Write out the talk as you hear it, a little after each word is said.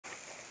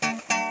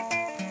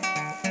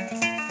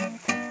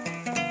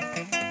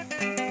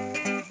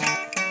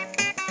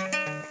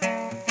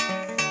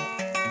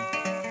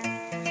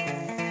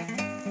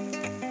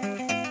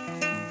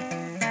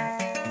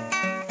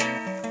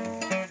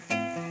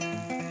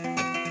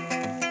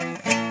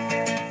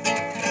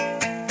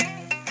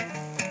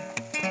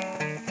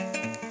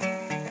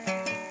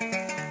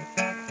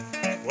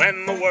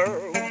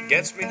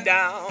gets me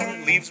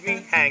down, leaves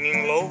me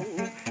hanging low,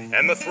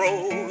 and the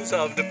throes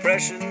of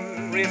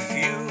depression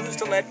refuse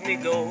to let me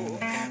go.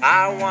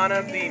 I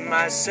wanna be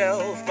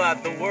myself,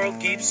 but the world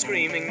keeps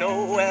screaming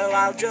no. Well,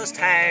 I'll just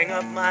hang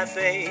up my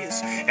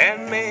face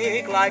and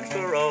make like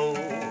Thoreau.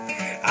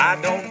 I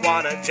don't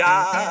want a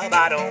job,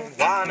 I don't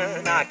want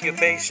an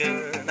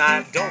occupation,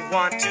 I don't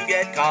want to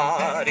get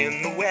caught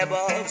in the web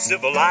of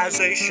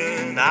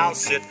civilization. I'll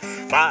sit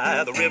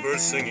by the river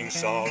singing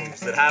songs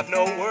that have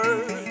no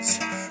words,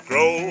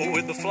 grow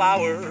with the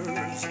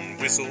flowers and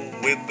whistle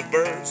with the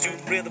birds to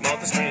the rhythm of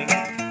the string.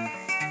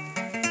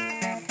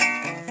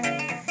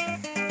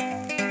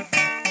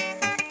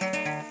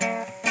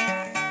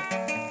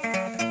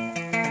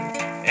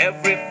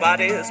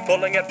 Everybody's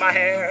pulling at my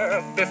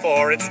hair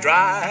before it's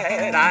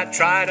dried. I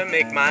try to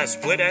make my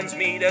split ends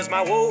meet as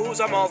my woes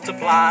are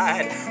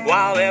multiplied,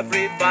 while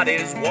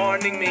everybody's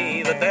warning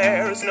me that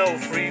there's no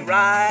free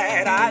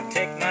ride. I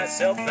take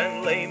myself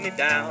and lay me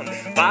down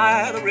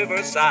by the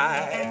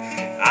riverside.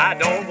 I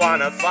don't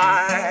want to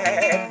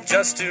fight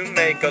just to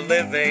make a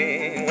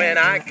living, when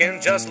I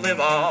can just live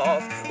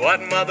off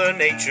what Mother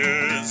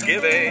Nature's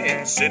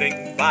giving.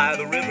 Sitting by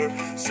the river,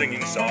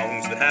 singing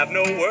songs that have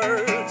no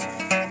words,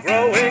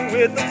 growing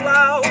with the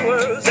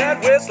flowers and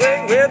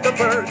whistling with the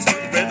birds to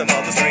the rhythm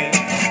of the stream.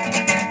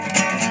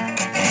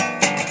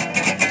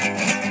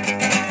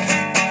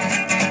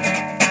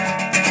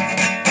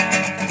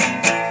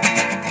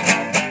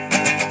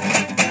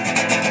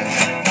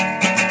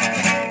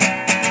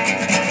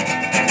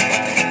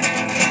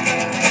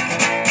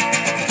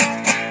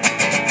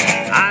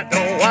 I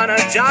don't want a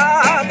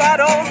job, I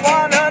don't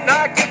want an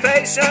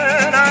occupation,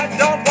 I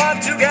don't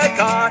want to get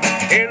caught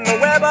in the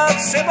web of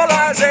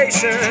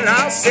civilization.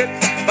 I'll sit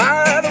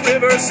by the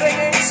river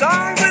singing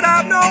songs that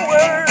have no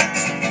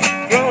words,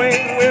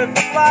 growing with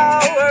the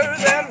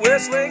flowers and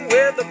whistling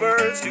with the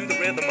birds to the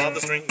rhythm of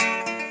the stream.